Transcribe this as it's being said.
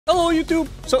Hello YouTube!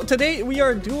 So today we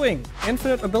are doing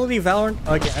Infinite Ability Valorant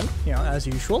again, you know, as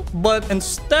usual. But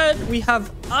instead we have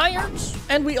irons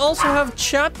and we also have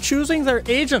chat choosing their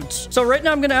agents. So right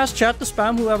now I'm gonna ask chat to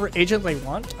spam whoever agent they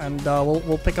want and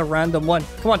we'll pick a random one.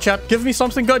 Come on chat, give me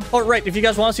something good. Alright, if you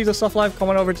guys want to see this stuff live, come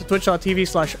on over to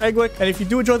twitch.tv/eggwick. And if you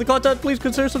do enjoy the content, please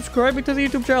consider subscribing to the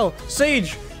YouTube channel.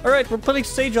 Sage! Alright, we're putting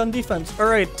Sage on defense.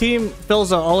 Alright, team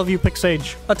Filza, all of you pick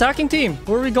Sage. Attacking team,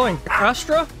 where are we going?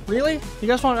 Astra? Really? You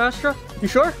guys want Astra? You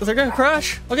sure? They're gonna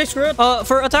crash? Okay, screw it.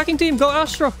 For attacking team, go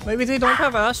Astra. Maybe they don't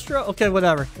have Astra? Okay,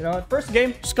 whatever. You know what? First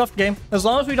game, scuffed game. As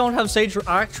long as we don't have Sage,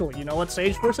 actually, you know what?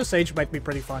 Sage versus Sage might be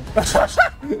pretty fun.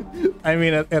 I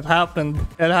mean, it happened.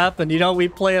 It happened. You know, we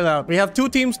play it out. We have two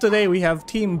teams today. We have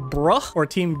Team Bruh, or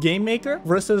Team Game Maker,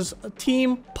 versus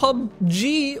Team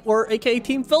PUBG, or aka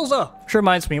Team Filza. Which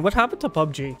reminds me, what happened to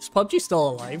PUBG? Is PUBG still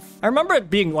alive? I remember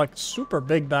it being like super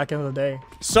big back in the day.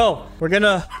 So, we're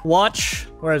gonna watch...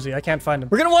 Where is he? I can't find him.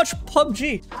 We're gonna watch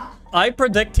PUBG. I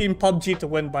predict Team PUBG to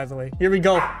win, by the way. Here we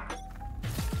go.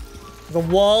 The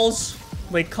walls,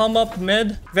 they come up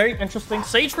mid. Very interesting.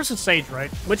 Sage versus Sage, right?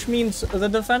 Which means the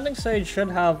defending Sage should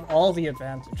have all the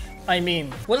advantage. I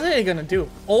mean, what are they gonna do?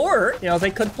 Or, you know, they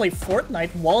could play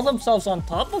Fortnite, wall themselves on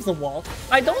top of the wall.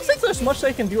 I don't think there's much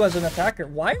they can do as an attacker.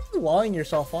 Why are you walling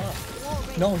yourself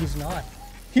off? No, he's not.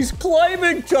 He's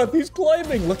climbing, Chuck. He's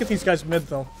climbing. Look at these guys mid,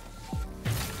 though.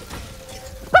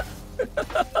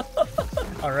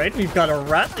 Alright, we've got a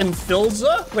rat in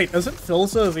Filza. Wait, isn't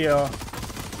Filza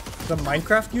the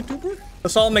Minecraft YouTuber?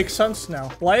 This all makes sense now.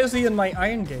 Why is he in my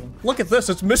iron game? Look at this,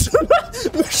 it's Mission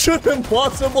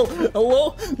Impossible.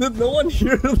 Hello? Did no one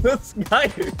hear this guy?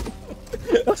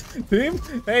 Team?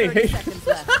 Hey.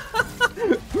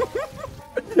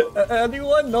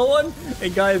 Anyone? No one? Hey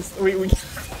guys, we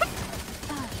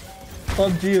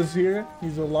PUBG is here.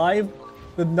 He's alive.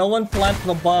 Did no one plant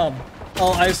the bomb?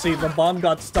 Oh, I see. The bomb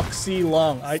got stuck C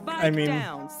long. I mean,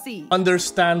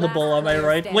 understandable, am I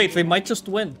right? Wait, they might just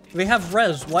win. They have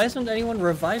res. Why isn't anyone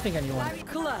reviving anyone?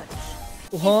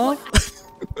 Huh?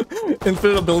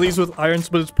 Infinite abilities with irons,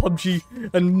 but it's PUBG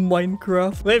and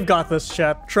Minecraft. They've got this,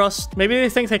 chat. Trust. Maybe they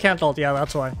think they can't ult. Yeah,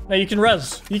 that's why. Now you can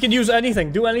res. You can use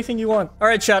anything. Do anything you want.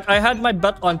 Alright, chat. I had my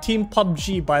bet on Team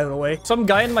PUBG, by the way. Some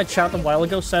guy in my chat a while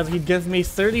ago said he'd give me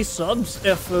 30 subs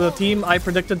if the team I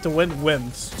predicted to win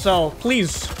wins. So,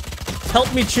 please,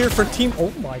 help me cheer for Team... Oh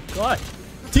my god.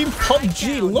 Team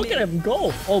PUBG. Look at him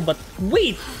go. Oh, but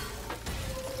wait.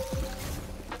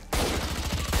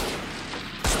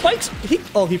 Spikes? He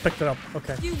picked it up.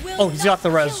 Okay. Oh, he's got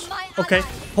the res. Okay.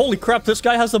 Holy crap, this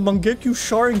guy has a Mangekyu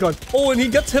Sharingan. Oh, and he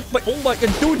gets hit by... Oh my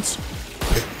god, dudes!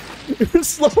 Your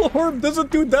slow orb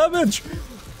doesn't do damage!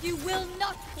 You will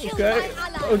not kill my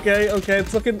ally. Okay.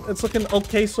 It's looking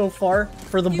okay so far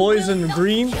for the boys in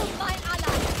green.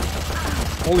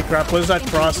 Holy crap, what is that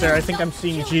crosshair? I think I'm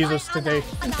seeing Jesus today.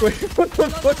 Wait, what the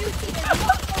fuck?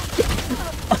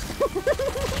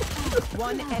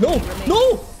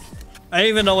 No! I didn't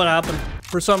even know what happened.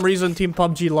 For some reason, Team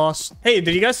PUBG lost. Hey,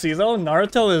 did you guys see though?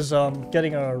 Naruto is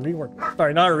getting a rework.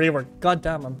 Sorry, not a rework. God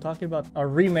damn, I'm talking about a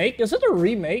remake. Is it a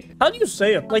remake? How do you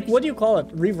say it? Like, what do you call it?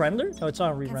 Re-render? No, it's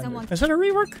not a re-render. Is it a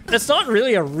rework? It's not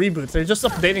really a reboot. They're just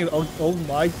updating. Oh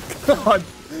my god.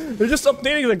 They're just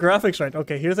updating the graphics, right?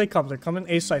 Okay, here they come. They're coming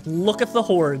A side. Look at the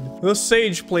horde. The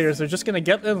Sage players, they're just gonna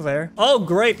get in there. Oh,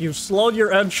 great. You've slowed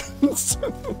your entrance.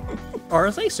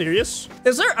 Are they serious?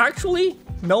 Is there actually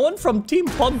no one from Team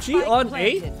PUBG on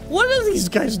A? What are these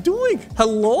guys doing?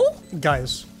 Hello?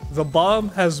 Guys, the bomb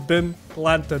has been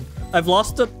planted. I've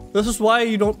lost it. This is why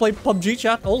you don't play PUBG,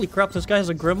 chat. Holy crap, this guy has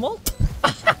a Grimwald?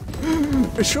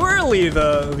 Surely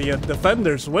the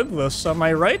defenders win this, am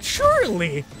I right?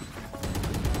 Surely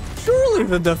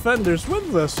the defenders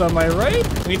win this, am I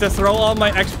right? I need to throw all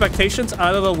my expectations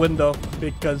out of the window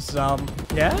because,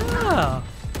 yeah,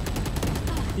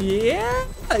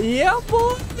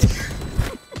 boy.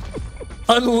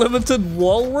 Unlimited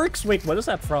wall works? Wait, what is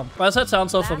that from? Why does that sound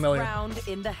so familiar?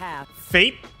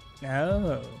 Fate?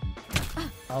 Oh.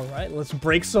 Alright, let's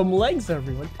break some legs,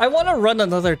 everyone. I want to run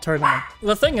another tournament.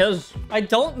 The thing is, I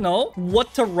don't know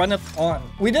what to run it on.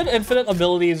 We did infinite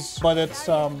abilities, but it's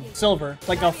silver.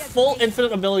 Like a full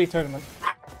infinite ability tournament.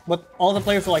 But all the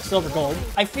players are like silver gold.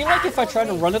 I feel like if I try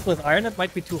to run it with iron, it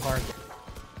might be too hard.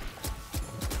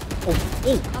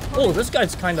 Oh, this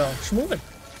guy's kind of schmoving.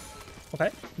 Okay,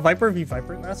 Viper v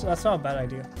Viper. That's not a bad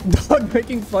idea. Dog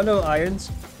making fun of irons.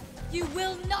 You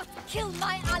will not kill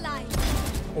my ally.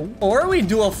 Or we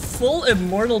do a full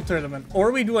immortal tournament,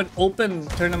 or we do an open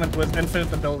tournament with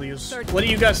infinite abilities. What do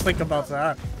you guys think about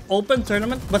that? Open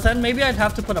tournament, but then maybe I'd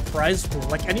have to put a prize pool.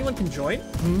 Like anyone can join.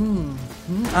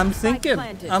 I'm thinking.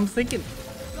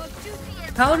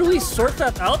 How do we sort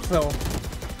that out, though?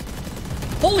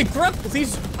 Holy crap,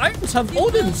 these items have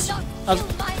Odins!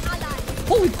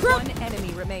 Holy crap! One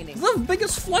enemy remaining. The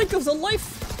biggest flank of the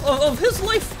life, of his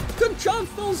life! Good job,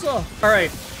 Filza!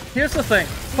 Alright, here's the thing.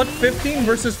 Put 15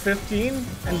 versus 15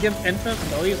 and give infinite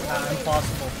abilities?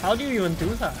 Impossible. How do you even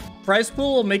do that? Prize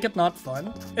pool will make it not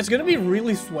fun. It's gonna be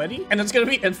really sweaty, and it's gonna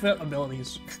be infinite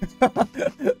abilities.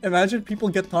 Imagine people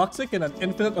get toxic in an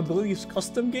infinite abilities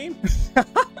custom game.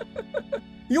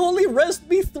 You only rest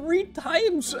me 3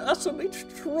 times!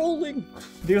 SMH trolling!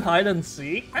 Do hide and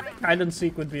seek? I think hide and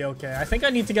seek would be okay. I think I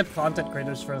need to get content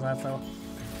creators for that, though.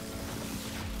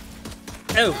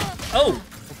 Oh! Oh!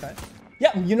 Okay.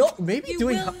 Yeah, you know, maybe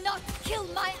doing... You will not kill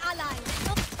my ally!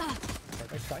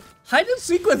 Hide and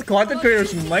seek with content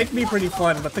creators might be pretty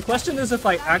fun, but the question is if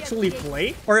I actually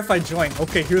play or if I join.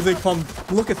 Okay, here they come.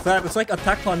 Look at that. It's like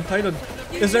Attack on Titan.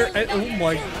 Is there... Oh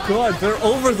my god, they're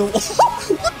over the wall. What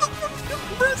the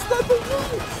fuck is that? The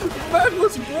wall? Man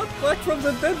was brought back from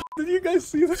the dead. Did you guys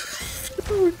see that?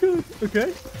 Oh my god.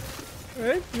 Okay.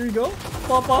 Alright, here you go.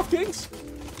 Pop off, kings.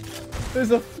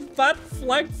 There's a fat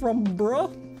flag from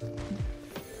bruh.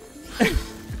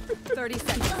 30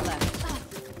 seconds left.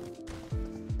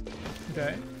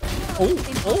 Okay.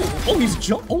 Oh, he's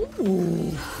jump. Oh.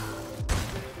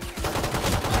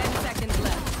 10 seconds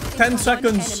left. 10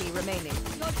 seconds. Enemy remaining.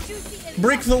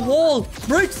 Break the wall.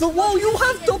 Break the wall. You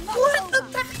have to plant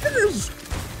attackers.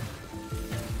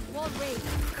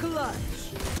 Clutch.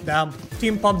 Damn.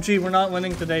 Team PUBG, we're not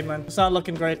winning today, man. It's not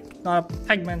looking great. Not a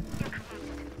peg, man.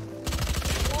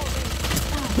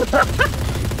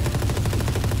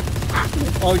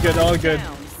 All good, all good.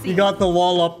 You got the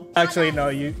wall up. Actually, no,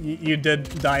 you did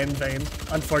die in vain,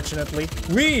 unfortunately.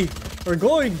 We are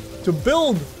going to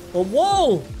build a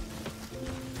wall.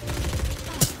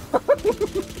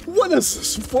 What is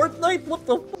this, Fortnite? What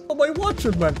the f am I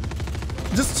watching, man?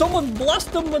 Just someone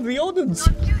blast them with the Odins.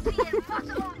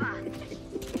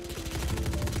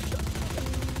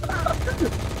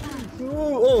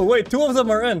 Oh, wait, 2 of them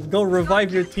are in. Go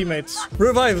revive your teammates.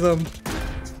 Revive them.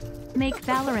 Make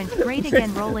Valorant great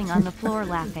again, rolling on the floor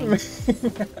laughing.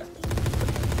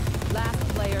 Last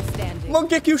player standing.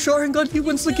 Mangekyo Sharingan, he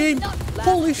wins the game.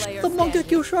 Holy shit, the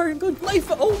Mangekyo Sharingan.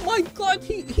 Life, oh my god,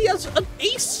 he has an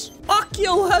ace.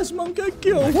 Akio has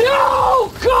Mangekyo.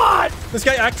 No, god! This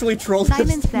guy actually trolled Simon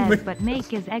his says, teammate. but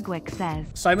make is eggwick says.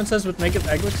 Simon says, but make it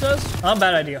eggwick says? Not a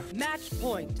bad idea. Match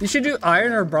point. You should do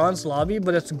iron or bronze lobby,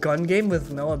 but it's gun game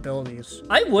with no abilities.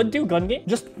 I would do gun game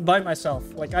just by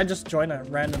myself. Like, I just join a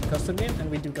random custom game and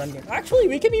we do gun game. Actually,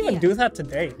 we can even do that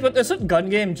today. But isn't gun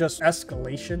game just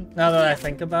escalation? Now that I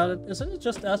think about it, isn't it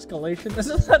just escalation?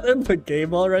 Isn't that in the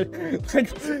game already?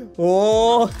 Like,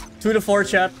 oh, 2 to 4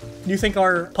 chat. Do you think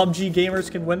our PUBG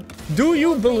gamers can win? Do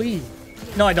you believe?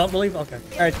 No, I don't believe? Okay.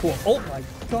 Alright, cool. Oh my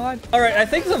god. Alright, I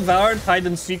think the Valorant hide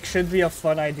and seek should be a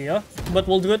fun idea, but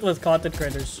we'll do it with content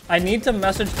creators. I need to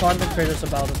message content creators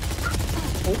about it.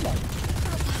 Oh my.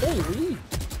 Holy.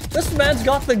 This man's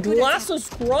got the glasses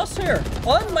Crosshair.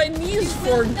 On my knees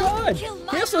for God. He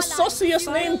has the sussiest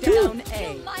name too.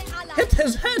 Hit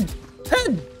his head.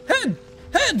 Head.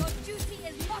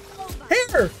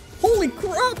 Hair. Holy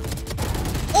crap.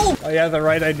 Oh yeah, the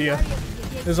right idea.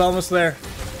 It's almost there.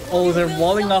 Oh, they're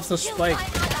walling off the spike.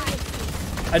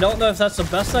 I don't know if that's the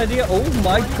best idea. Oh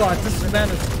my god, this man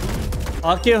is...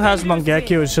 Akio has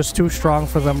Mangekyo. It's just too strong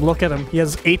for them. Look at him. He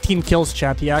has 18 kills,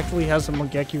 chat. He actually has a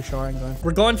Mangekyo Sharingan.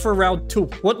 We're going for round 2.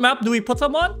 What map do we put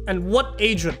them on? And what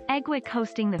agent? Eggwick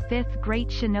hosting the 5th Great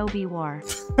Shinobi War.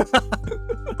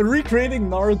 Recreating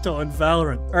Naruto in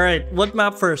Valorant. Alright, what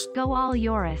map first? Go all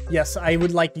Yoris. Yes, I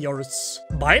would like yours.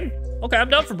 Bind? Okay, I'm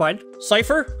down for bind.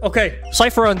 Cypher? Okay,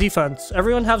 Cypher on defense.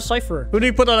 Everyone have Cypher. Who do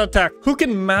you put on attack? Who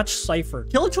can match Cypher?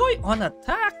 Killjoy on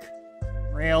attack?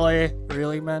 Really?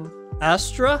 Really, man?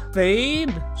 Astra? Fade?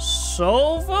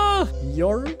 Sova?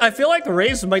 Yoru? I feel like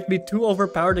Raze might be too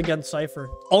overpowered against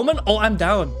Cypher. Omen? Oh, I'm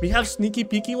down. We have Sneaky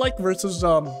Peeky like versus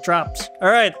Traps.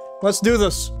 Alright. Let's do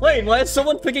this. Wait, why is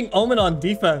someone picking Omen on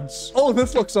defense? Oh,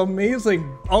 this looks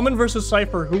amazing. Omen versus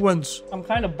Cypher, who wins? I'm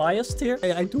kind of biased here.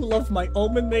 I do love my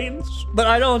Omen mains, but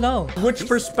I don't know. Which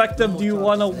perspective do you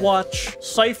want to watch?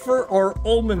 Cypher or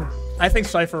Omen? I think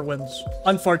Cypher wins,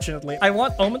 unfortunately. I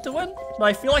want Omen to win, but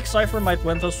I feel like Cypher might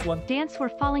win this one. Dance, we're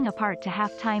falling apart to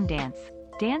halftime dance.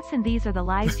 Dance, and these are the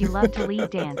lives you love to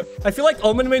lead dance. I feel like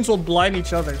Omen mains will blind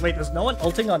each other. Wait, is no one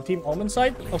ulting on Team Omen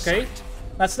side? Okay.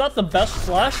 That's not the best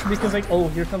flash because like, oh,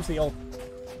 here comes the ult.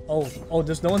 Oh,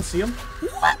 does no one see him?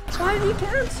 What? Why did he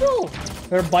cancel?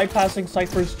 They're bypassing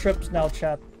Cypher's trips now,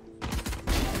 chat.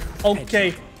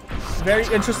 Okay. Very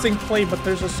interesting play, but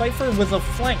there's a Cypher with a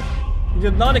flank. You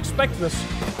did not expect this.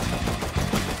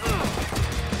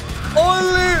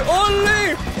 Only!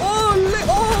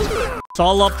 It's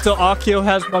all up to Akio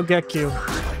has Magekyu.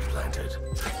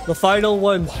 The final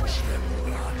one.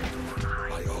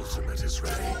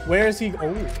 Where is he?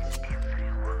 Oh.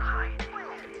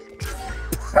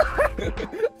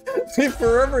 They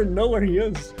forever know where he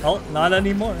is. Oh, not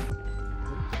anymore.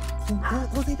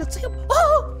 Oh, they didn't see him.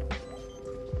 Oh!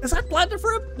 Is that planted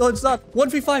for him? No, it's not.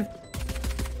 1v5.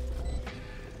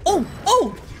 Oh,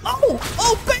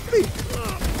 baby!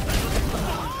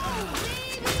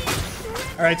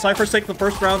 Alright, Cypher's take the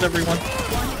first round, everyone.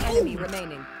 One enemy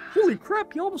remaining. Holy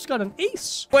crap, you almost got an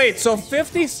ace. Wait, so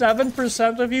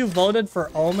 57% of you voted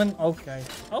for Omen? Okay.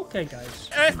 Okay, guys.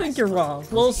 I think you're wrong.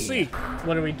 We'll see.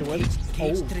 What are we doing?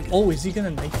 Oh, is he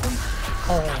gonna knife him?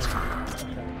 Oh.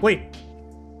 Okay. Wait.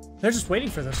 They're just waiting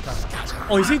for this guy.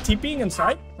 Oh, is he TPing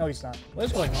inside? No, he's not. What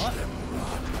is going on?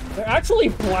 They're actually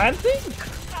planting?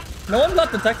 No one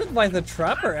got detected by the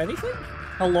trap or anything?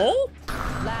 Hello?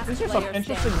 These are some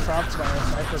interesting traps by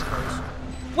our Cypher players.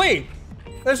 Wait!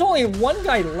 There's only one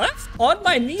guy left? On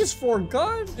my knees for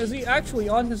God? Is he actually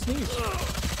on his knees?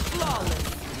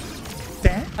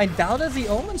 Damn. I doubted the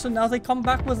Omen, so now they come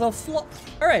back with a flaw.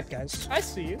 Alright, guys. I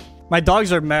see you. My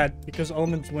dogs are mad because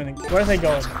Omen's winning. Where are they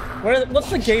going? What's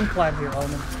the game plan here,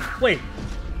 Omen? Wait,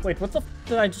 what the f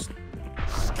did I just...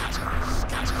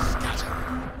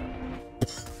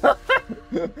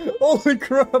 Holy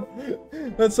crap!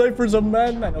 That Cypher's a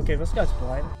madman. Okay, this guy's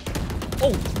blind.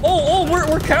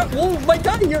 We're count. Oh my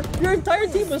God! Your entire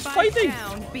team is fighting.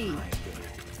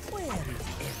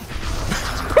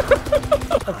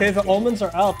 Okay, the Omens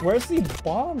are out. Where's the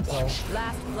bomb though?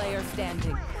 Last player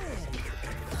standing.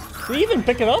 Did he even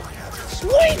pick it up?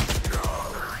 Sweet!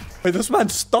 Wait, this man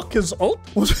stuck his ult?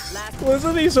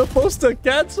 Wasn't he supposed to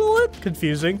cancel it?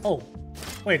 Confusing. Oh,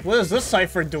 wait, what is this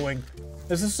Cypher doing?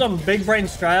 Is this some big brain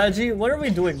strategy? What are we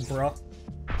doing, bro?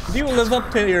 Do you live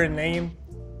up to your name?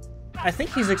 I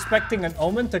think he's expecting an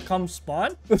Omen to come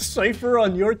spawn. The Cypher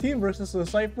on your team versus the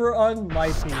Cypher on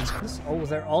my team. Oh,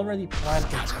 they're already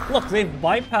planted. Look, they've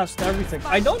bypassed everything.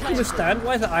 I don't understand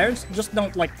why the Irons just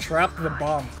don't, like, trap the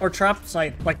bomb. Or trap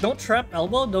site. Like, don't trap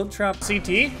elbow, don't trap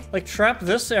CT. Like, trap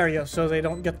this area so they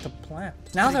don't get to plant.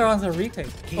 Now they're on the retake.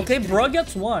 Okay, bro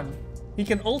gets one. He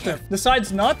can ult it.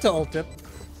 Decides not to ult it.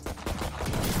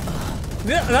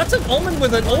 Yeah, that's an Omen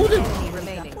with an Odin.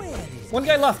 One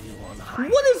guy left.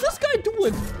 What is this guy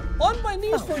doing? On my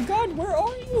knees for God, where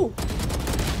are you?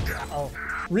 Oh,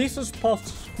 Reese's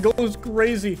Puffs goes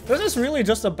crazy. This is really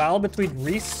just a battle between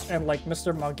Reese and like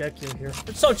Mr. Malgekyu here.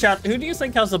 So chat, who do you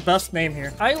think has the best name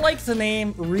here? I like the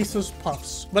name Reese's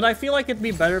Puffs, but I feel like it'd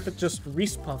be better if it's just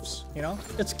Reese Puffs, you know?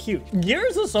 It's cute.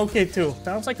 Gears is okay too.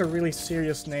 Sounds like a really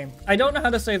serious name. I don't know how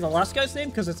to say the last guy's name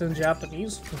because it's in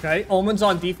Japanese. Okay, Omen's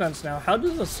on defense now. How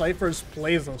do the Cyphers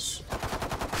play this?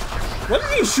 What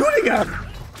is he shooting at?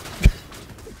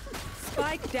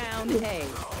 Spike down, hey.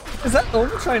 Is that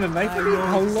Omen trying to knife me?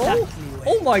 Hello? Exactly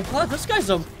oh my God, this guy's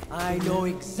a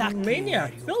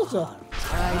maniac. Philza.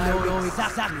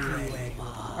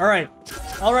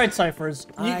 All right, Cyphers.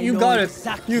 You got it.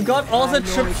 You got all the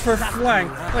trips for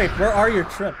flank. Wait, where are your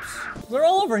trips? They're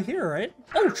all over here, right?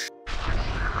 Oh,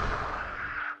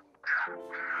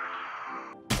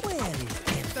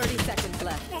 30 seconds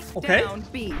left. Okay. Down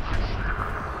B.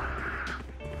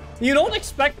 You don't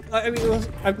expect. I mean,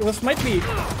 this might be.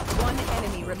 One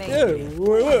enemy remaining. Ew,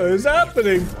 what is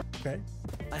happening? Okay.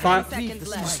 5 seconds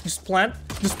left. Just plant.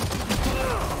 Just.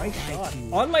 Oh my God.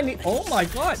 On my knee. Oh my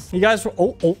God. You guys were.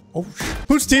 Oh.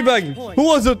 Who's teabagging? Who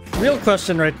was it? Real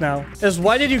question right now is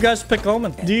why did you guys pick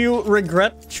Omen? Do you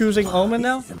regret choosing Omen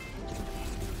now?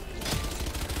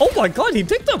 Oh my God, he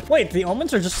picked up. Wait, the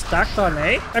Omens are just stacked on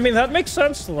A? I mean, that makes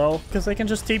sense though, because they can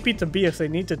just TP to B if they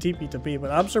need to TP to B,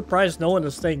 but I'm surprised no one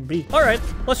is staying B. All right,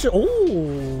 let's just,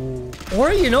 oh.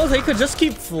 Or, you know, they could just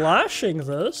keep flashing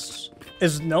this.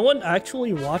 Is no one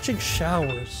actually watching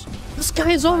showers? This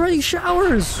guy is already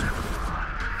showers.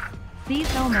 These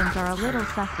Omens are a little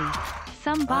sussy.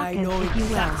 Some Bakas, if you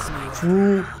will.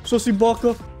 True. Sussy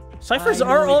Baka. Cyphers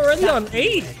are already on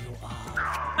 8.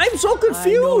 I'm so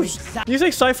confused. Do you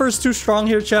think Cypher's too strong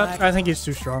here, chat? I think he's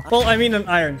too strong. Well, I mean an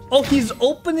Iron. Oh, he's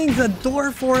opening the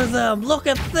door for them. Look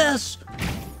at this.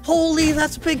 Holy,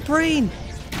 that's big brain.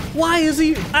 Why is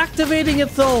he activating it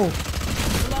though?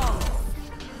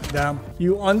 Damn.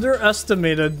 You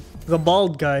underestimated the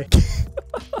bald guy.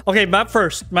 Okay, map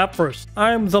first. Map first.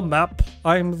 I'm the map.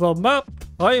 I'm the map.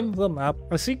 I'm the map.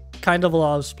 I see kind of a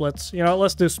lot of splits. You know,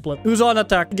 let's do split. Who's on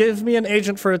attack? Give me an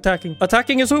agent for attacking.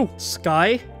 Attacking is who?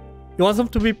 Sky? You want them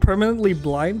to be permanently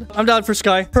blind? I'm down for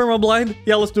Sky. Perma blind?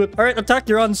 Yeah, let's do it. All right, attack,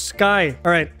 you're on Sky.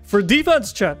 All right, for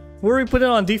defense, chat. Where are we putting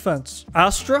on defense?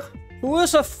 Astra? Who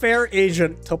is a fair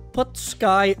agent to put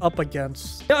Sky up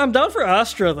against? Yeah, I'm down for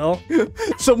Astra, though.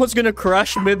 Someone's gonna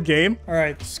crash mid-game. All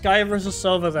right, Sky versus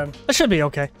Sova then. That should be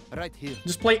okay. Right here.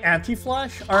 Just play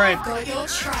anti-flash? All right.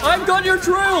 I've got your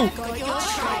trail!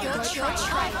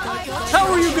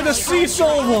 How are you gonna see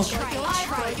Sova?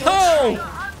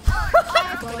 How?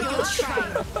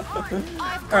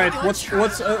 All right,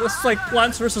 it's like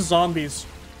Plants versus Zombies.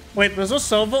 Wait, does a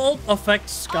Sova ult affect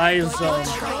Sky's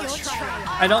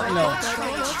I don't know.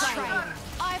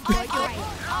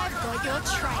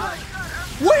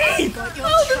 Wait!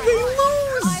 How did they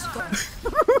lose?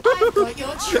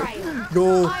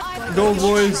 Go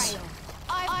boys.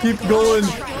 Keep going.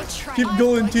 Keep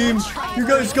going, team. You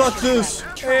guys got this.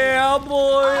 Yeah,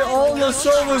 boy. All the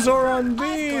Sovas are on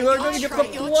B. They're gonna get the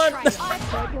plant.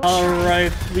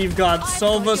 Alright, we've got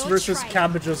Sovas versus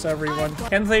cabbages, everyone.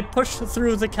 Can they push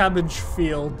through the cabbage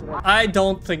field? I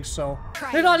don't think so.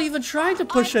 They're not even trying to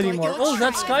push anymore. Oh,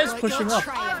 that Sky's pushing up.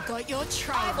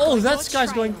 Oh, that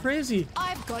Sky's going crazy.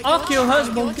 Akio has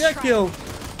Mongekyo.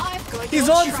 He's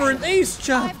on for an ace,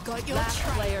 chap.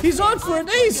 He's on for an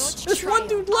ace. There's one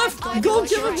dude left. Go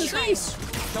give him his ace.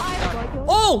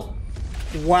 Oh!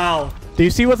 Wow. Do you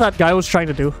see what that guy was trying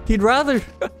to do? He'd rather...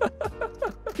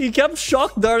 He kept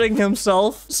shock darting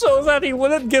himself so that he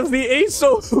wouldn't give the ace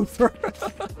over.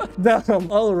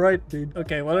 Damn. Alright, dude.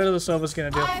 Okay, what are the Sovas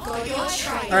gonna do?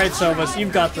 Alright, Sovas,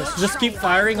 you've got this. Just keep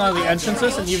firing on the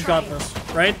entrances and you've got this,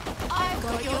 right?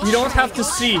 You don't have to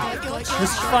see.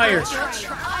 Just fire.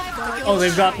 Oh,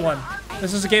 they've got one.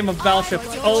 This is a game of battleships.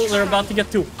 Oh, they're about to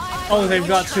get two. Oh, they've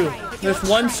got two. There's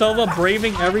one Sova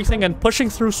braving everything and pushing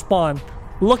through spawn.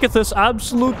 Look at this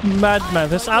absolute madman.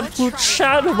 This absolute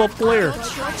shad of a player.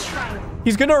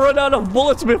 He's gonna run out of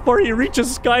bullets before he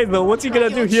reaches Sky, though. What's he gonna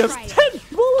do? He has 10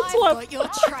 bullets left.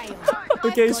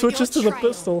 Okay, he switches to the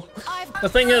pistol. The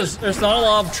thing is, there's not a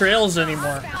lot of trails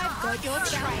anymore.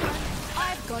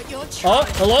 Oh,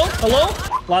 hello? Hello?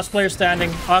 Last player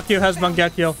standing. Akio has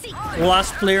Mangekyo.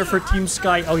 Last player for Team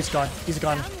Sky. Oh, he's gone. He's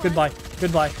gone. Goodbye.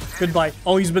 Goodbye. Goodbye.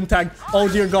 Oh, he's been tagged. Oh,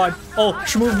 dear God. Oh,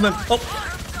 movement. Oh.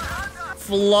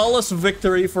 Flawless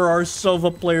victory for our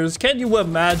Sova players. Can you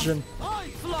imagine?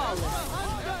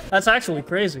 That's actually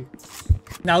crazy.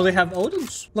 Now they have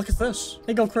Odins. Look at this.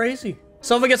 They go crazy.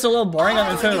 Sova gets a little boring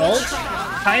on Infinite Ult.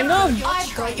 Kind of.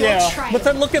 Yeah, but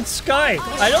then look at Sky.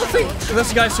 I don't think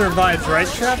this guy survives, right,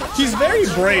 chap? He's very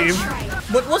brave.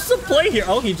 But what's the play here?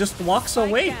 Oh, he just walks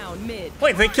away.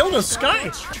 Wait, they killed a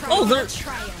Sky. Oh, they're...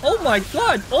 Oh my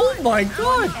God. Oh my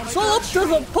God. So up to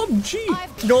the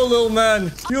PUBG. Go, little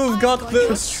man. You've got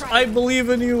this. I believe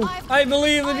in you. I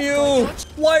believe in you.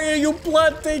 Why are you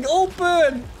planting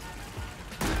open?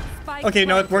 Okay,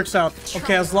 no, it works out.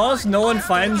 Okay, as long as no one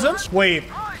finds him. Wait,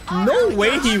 no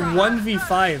way he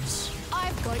 1v5s.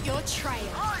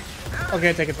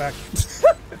 Okay, take it back.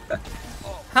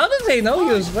 How did they know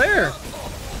he was there?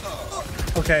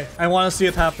 Okay, I want to see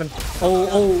it happen.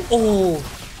 Oh,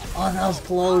 that was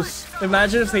close.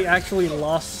 Imagine if they actually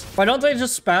lost. Why don't they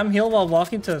just spam heal while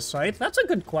walking to the site? That's a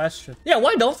good question. Yeah,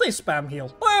 why don't they spam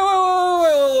heal?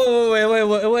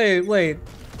 Wait.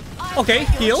 Okay,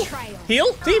 heal.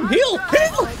 Heal? Team, heal!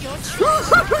 Heal!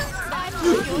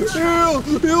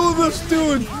 Heal this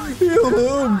dude! Heal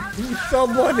him!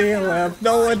 Someone heal him.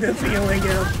 No one is healing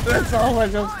him.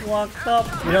 Someone just walked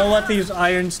up. You know what these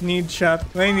irons need, chat?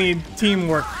 They need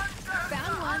teamwork.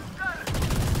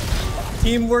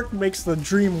 Teamwork makes the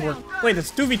dream work. Wait,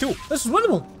 it's 2v2. This is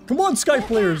winnable. Come on, Sky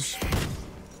players.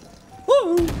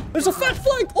 Whoa, there's a fat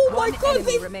flag. Oh my God,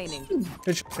 they...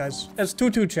 Good shit, guys. It's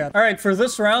 2-2, chat. All right, for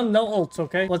this round, no ults,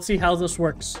 okay? Let's see how this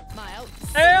works.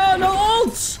 Hey, no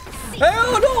ults! Hey,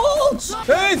 no ults!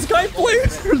 Hey, Sky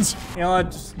players! You know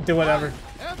what? Just do whatever.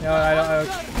 You know, I don't...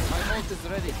 My ult is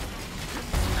ready.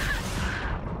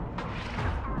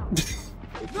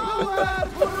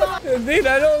 Indeed,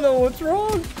 I don't know what's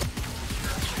wrong.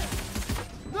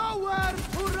 Nowhere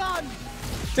to run!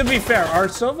 To be fair, our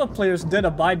Sova players did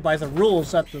abide by the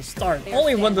rules at the start.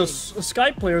 Only when the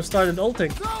Sky players started ulting.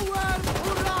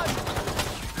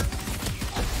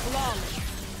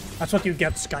 That's what you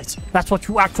get, Skies. That's what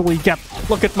you actually get.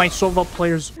 Look at my Sova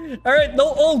players. Alright,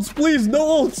 no ults, please, no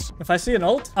ults. If I see an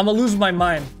ult, I'm gonna lose my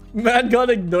mind. Man got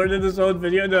ignored in his own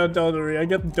video. No, don't worry. I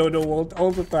get dodo ult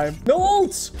all the time. No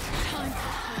ults!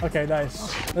 Okay,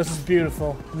 nice. This is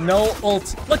beautiful. No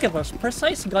ults. Look at this.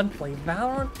 Precise gunplay.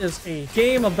 Valorant is a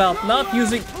game about not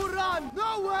using...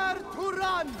 Nowhere to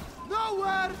run!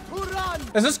 Nowhere to run!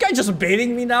 Is this guy just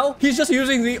baiting me now? He's just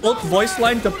using the ult voice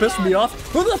line to piss me off.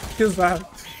 Who the fuck is that?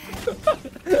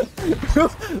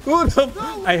 Who the...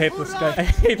 I hate this guy. I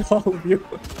hate all of you.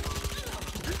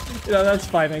 Yeah, that's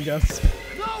fine, I guess.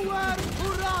 Nowhere to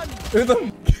run! Who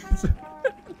the...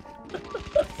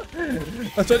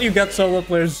 That's what you get, solo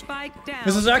players. Spike down.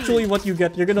 This is actually what you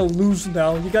get. You're gonna lose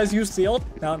now. You guys used the ult.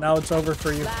 Now it's over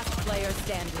for you. Last player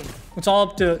standing. It's all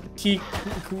up to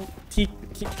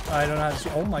I don't know how to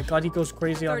say. Oh my god, he goes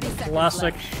crazy on the 30 seconds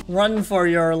classic. Run for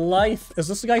your life. Is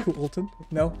this the guy who ulted?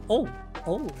 No. Oh.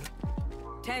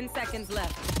 10 seconds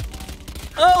left.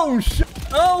 Oh shit.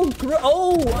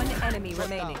 Oh. One enemy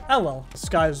remaining. Oh well. This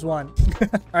guy's won.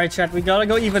 Alright, chat. We gotta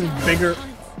go even bigger.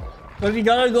 But we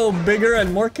gotta go bigger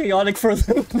and more chaotic for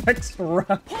the next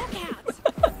round.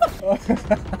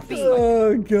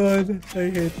 Oh god. I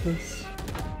hate this.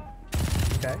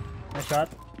 Okay. Nice shot.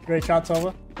 Great shot,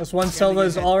 Silva. This one Silva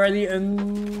is already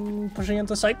pushing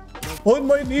into sight. On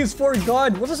my knees for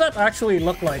God. What does that actually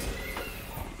look like?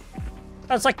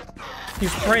 That's like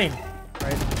he's praying,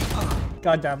 right?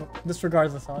 God damn it.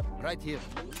 Disregard the thought. Right here.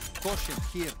 Caution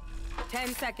here.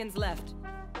 10 seconds left.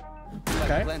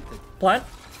 Okay. Planted. Plant.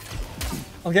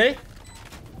 Okay.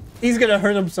 He's gonna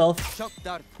hurt himself. Shot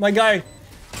dart. My guy.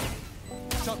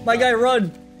 Shot My dart. guy,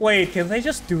 run. Wait, can they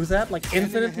just do that? Like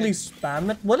infinitely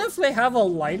spam it? What if they have a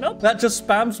lineup that just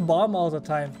spams bomb all the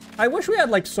time? I wish we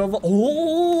had like Sova.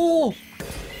 Oh!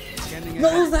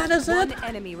 No, that is One it.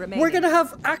 enemy remaining. We're gonna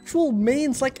have actual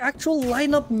mains, like actual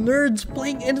lineup nerds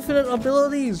playing infinite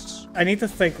abilities. I need to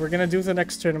think. We're gonna do the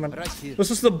next tournament. Right here.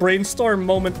 This is the brainstorm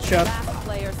moment, chat. Last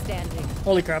player standing.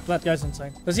 Holy crap, that guy's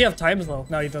insane. Does he have times though?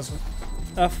 No, he doesn't.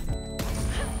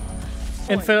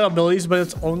 Infinite abilities, but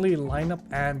it's only lineup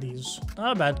Andes.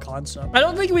 Not a bad concept. I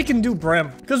don't think we can do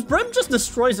Brim, because Brim just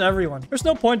destroys everyone. There's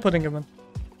no point putting him in.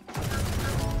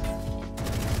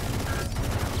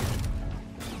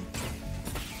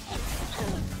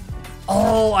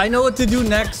 Oh, I know what to do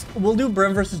next. We'll do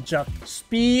Brim versus Jet.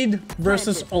 Speed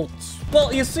versus ults.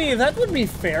 Well, you see, that would be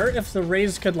fair if the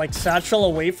Rays could, like, satchel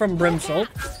away from Brim's ult.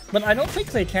 But I don't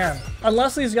think they can.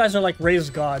 Unless these guys are, like, Rays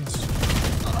gods.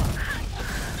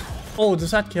 Oh,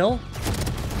 does that kill?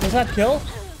 Does that kill?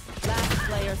 Last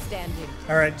player standing.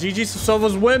 Alright, GG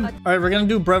Sova's win. Alright, we're gonna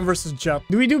do Brim versus Jet.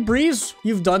 Do we do Breeze?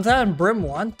 You've done that and Brim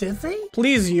won, did they?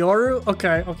 Please, Yoru.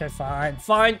 Okay, fine.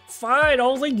 I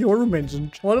don't think Yoru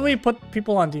mentioned. Why do we put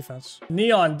people on defense?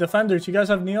 Neon, defenders. You guys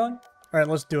have Neon? Alright,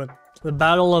 let's do it. The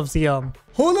battle of the,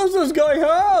 Who does this guy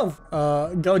have?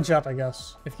 Go Jet, I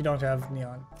guess. If you don't have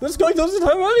Neon. This guy doesn't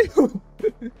have anyone.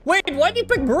 Wait, why'd you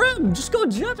pick Brim? Just go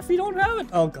Jet if you don't have it.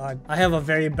 Oh god. I have a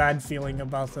very bad feeling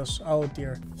about this. Oh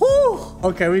dear. Whew.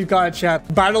 Okay, we've got a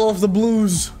chat. Battle of the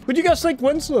Blues. Who do you guys think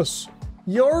wins this?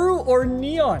 Yoru or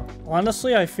Neon?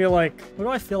 Honestly, I feel like... What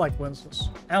do I feel like wins this?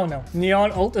 I don't know.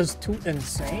 Neon ult is too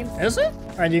insane. Is it?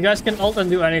 Alright, you guys can ult and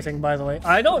do anything, by the way.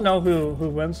 I don't know who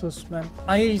wins this, man.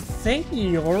 I think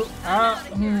Yoru...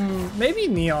 maybe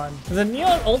Neon. The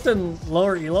Neon ult in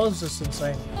lower elo is just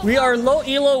insane. We are low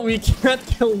elo, we can't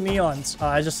kill Neons.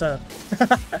 I just said it.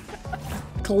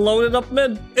 Clone it up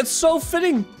mid. It's so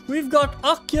fitting. We've got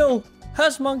Akyo,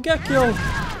 has Mangekyo.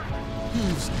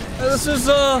 This is,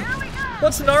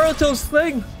 what's Naruto's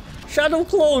thing? Shadow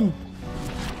clone.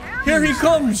 Here he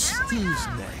comes. Who's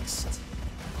next?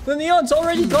 The Neon's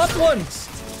already got one.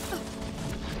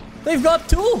 They've got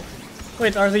two.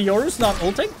 Wait, are the Yorus not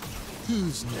ulting?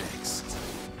 Who's next?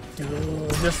 Dude,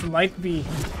 this might be...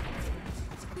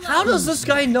 How does this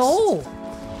guy know?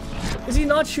 Is he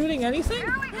not shooting anything?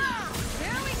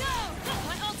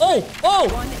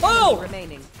 Oh!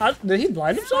 Remaining. How, did he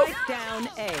blind himself? Spike down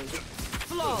A.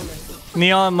 Flawless.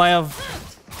 Neon might have...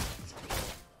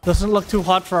 Doesn't look too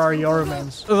hot for our Yoru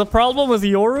mains. The problem with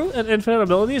Yoru and infinite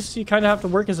abilities, you kind of have to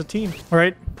work as a team,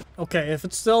 right? Okay, if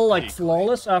it's still like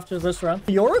flawless after this round,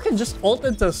 Yoru can just ult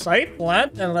into sight,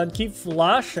 plant, and then keep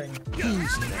flashing.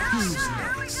 Who's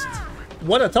next?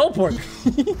 What a teleport!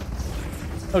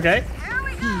 Okay.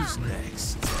 Who's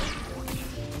next?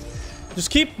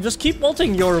 Just keep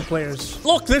ulting Yoru players.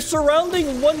 Look, they're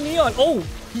surrounding one Neon. Oh!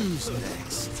 Who's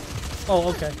next? Oh,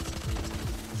 okay.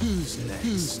 Who's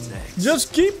next?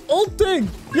 Just keep ulting!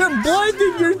 You're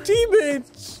blinding your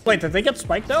teammates! Wait, did they get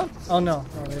spiked down? Oh no.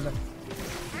 Oh, they didn't.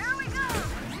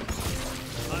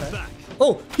 Okay.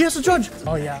 Oh, he has a judge!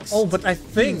 Oh yeah. Oh, but I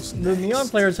think the Neon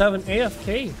players have an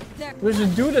AFK. There's a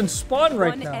dude in spawn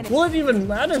right now. Will it even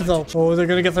matter though? Oh, they're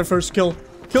gonna get their first kill.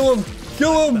 Kill him!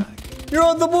 Kill him! You're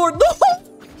on the board! No!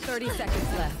 30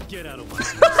 seconds left. Get out of my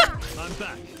I'm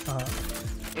back.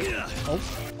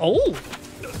 Oh!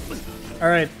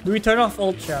 Alright, do we turn off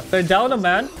ult, chat? They're down a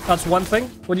man. That's one thing.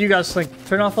 What do you guys think?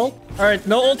 Turn off ult? Alright,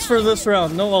 no ults for this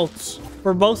round. No ults.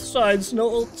 For both sides, no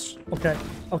ults. Okay.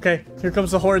 Okay. Here comes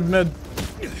the horde mid.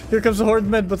 Here comes the horde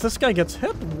mid, but this guy gets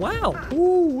hit. Wow.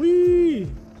 Ooh-wee.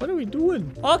 What are we doing?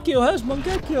 Akio has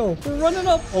Mangekyo. We're running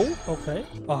up. Oh, okay.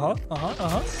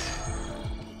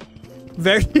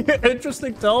 Very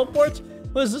interesting teleports.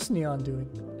 What is this Neon doing?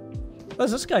 What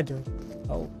is this guy doing?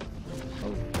 Oh.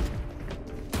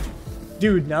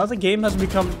 Dude, now the game has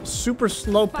become super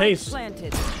slow paced.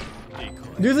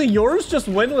 Do the yours just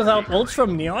win without ults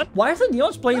from Neon? Why are the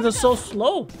Neons playing this so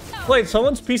slow? Wait,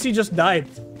 someone's PC just died.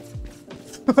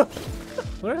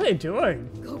 What are they doing?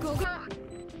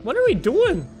 What are we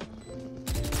doing?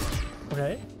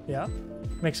 Okay, yeah.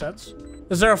 Makes sense.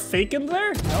 Is there a fake in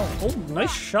there? No. Oh,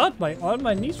 nice shot by On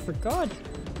My Knees for God.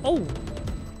 Oh.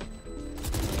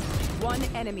 One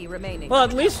enemy remaining. Well,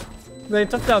 at least they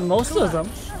took down most of them.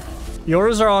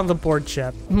 Yours are on the board,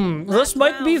 chat. This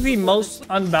might be the most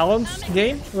unbalanced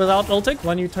game without ulting.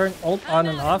 When you turn ult on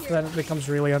and off, then it becomes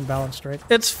really unbalanced, right?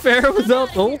 It's fair without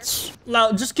ults.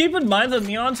 Now, just keep in mind that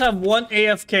Neons have one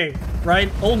AFK, right?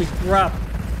 Holy crap.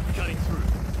 Cutting through.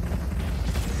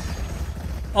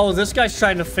 Oh, this guy's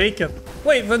trying to fake it.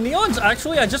 Wait, the Neons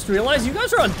actually, I just realized you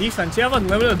guys are on defense. You have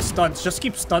unlimited stunts. Just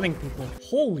keep stunning people.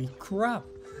 Holy crap.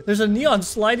 There's a Neon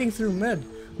sliding through mid.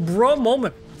 Bro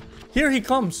moment. Here he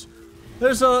comes.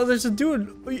 There's a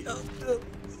dude.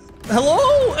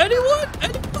 Hello? Anyone?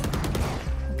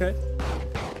 Okay.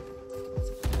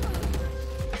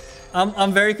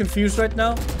 I'm very confused right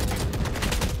now.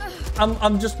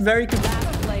 I'm just very confused.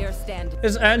 Last player standing.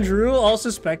 Is Andrew also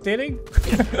spectating?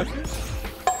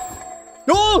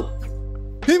 No!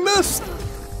 He missed!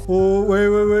 Oh,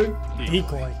 wait.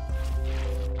 Decoy.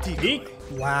 Decoy?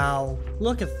 Wow.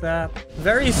 Look at that.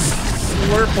 Very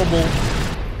slurpable.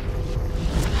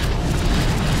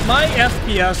 My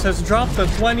FPS has dropped to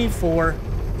 24.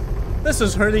 This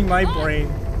is hurting my brain.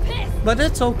 But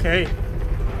it's okay.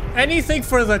 Anything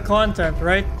for the content,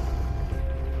 right?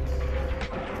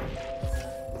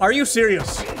 Are you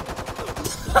serious?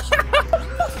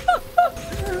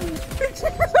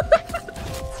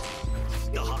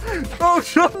 Oh,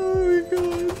 shut. Oh my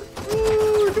god.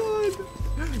 Oh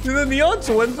my god. Do the Neons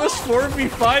win this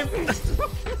 4v5?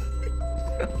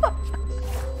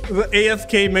 The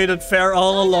AFK made it fair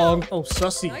all along. Oh,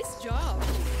 sussy. Nice job.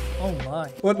 Oh my.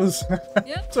 What was that?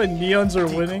 Yep. So Neons are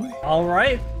winning. All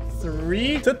right.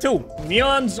 3-2.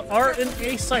 Neons are in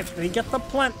A site. They get the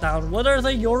plant down. What are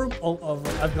the Yoru... Oh,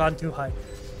 I've gone too high.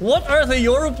 What are the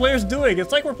Yoru players doing?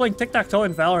 It's like we're playing tic-tac-toe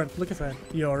in Valorant. Look at that.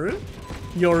 Yoru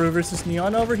versus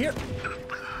Neon over here.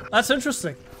 That's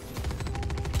interesting.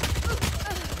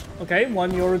 Okay,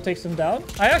 one Yoru takes him down.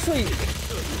 I actually...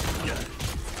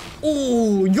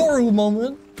 Oh, Yoru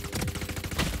moment.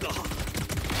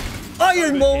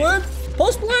 Iron moment.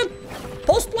 Post plant.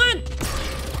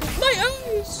 My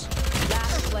eyes.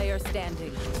 Last player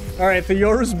standing. All right, the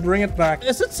Yorus bring it back.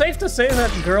 Is it safe to say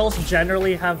that girls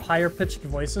generally have higher pitched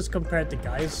voices compared to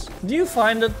guys? Do you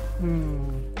find it?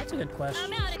 That's a good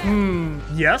question.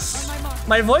 Yes.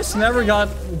 My voice never got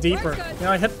deeper. You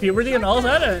know, I hit puberty and all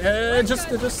that. It just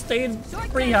stayed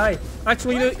pretty high.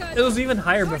 Actually, it was even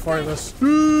higher before this.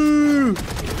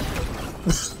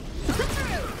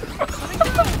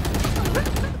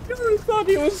 I thought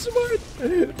he was smart.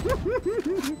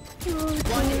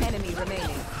 One enemy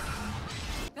remaining.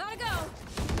 Gotta go.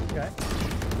 Okay.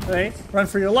 Hey, run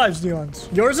for your lives, Neons.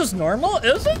 Yours is normal,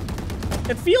 is it?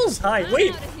 It feels high.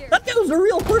 Wait, that guy was a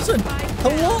real person.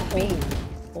 Hello? Oh.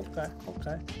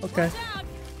 Okay.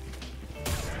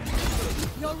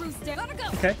 Your rooster. Gotta go.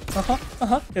 Okay.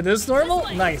 It is normal?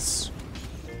 Nice.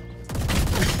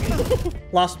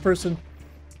 Lost person.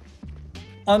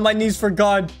 On my knees for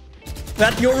God.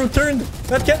 That Yoru turned.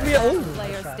 That can't be. Oh.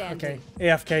 Okay.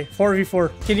 AFK.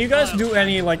 4v4. Can you guys do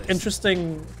any like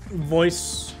interesting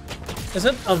voice? Is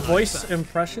it a voice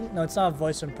impression? No, it's not a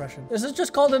voice impression. Is it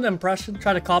just called an impression?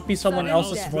 Try to copy someone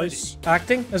else's voice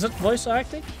acting? Is it voice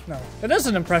acting? No. It is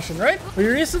an impression, right? We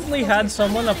recently had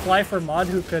someone apply for mod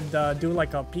who could do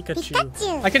like a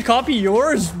Pikachu. I could copy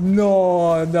yours?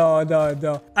 No.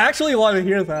 I actually want to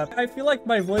hear that. I feel like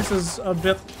my voice is a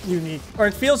bit unique. Or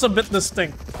it feels a bit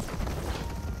distinct.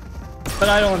 But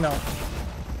I don't know.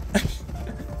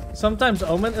 Sometimes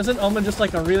Omen, isn't Omen just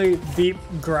like a really deep,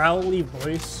 growly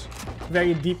voice?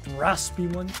 Very deep, raspy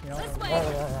one. You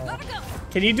know?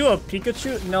 Can you do a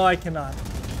Pikachu? No, I cannot.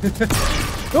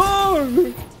 Oh!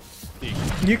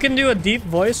 You can do a deep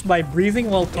voice by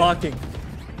breathing while talking.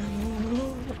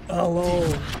 Hello.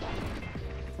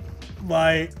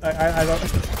 I don't...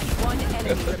 One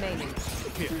enemy remaining.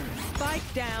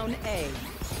 Spike down A.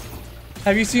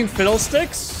 Have you seen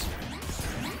Fiddlesticks?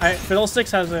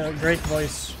 Fiddlesticks has a great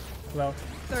voice. Well,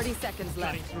 30 seconds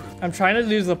left. I'm trying to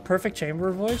do the perfect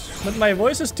chamber voice, but my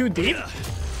voice is too deep.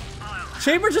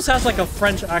 Chamber just has like a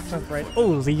French accent, right?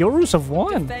 Oh, the Yorus have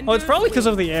won. Oh, it's probably because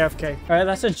of the AFK. All right,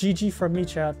 that's a GG from me,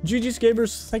 chat. GG's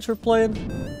gamers. Thanks for playing.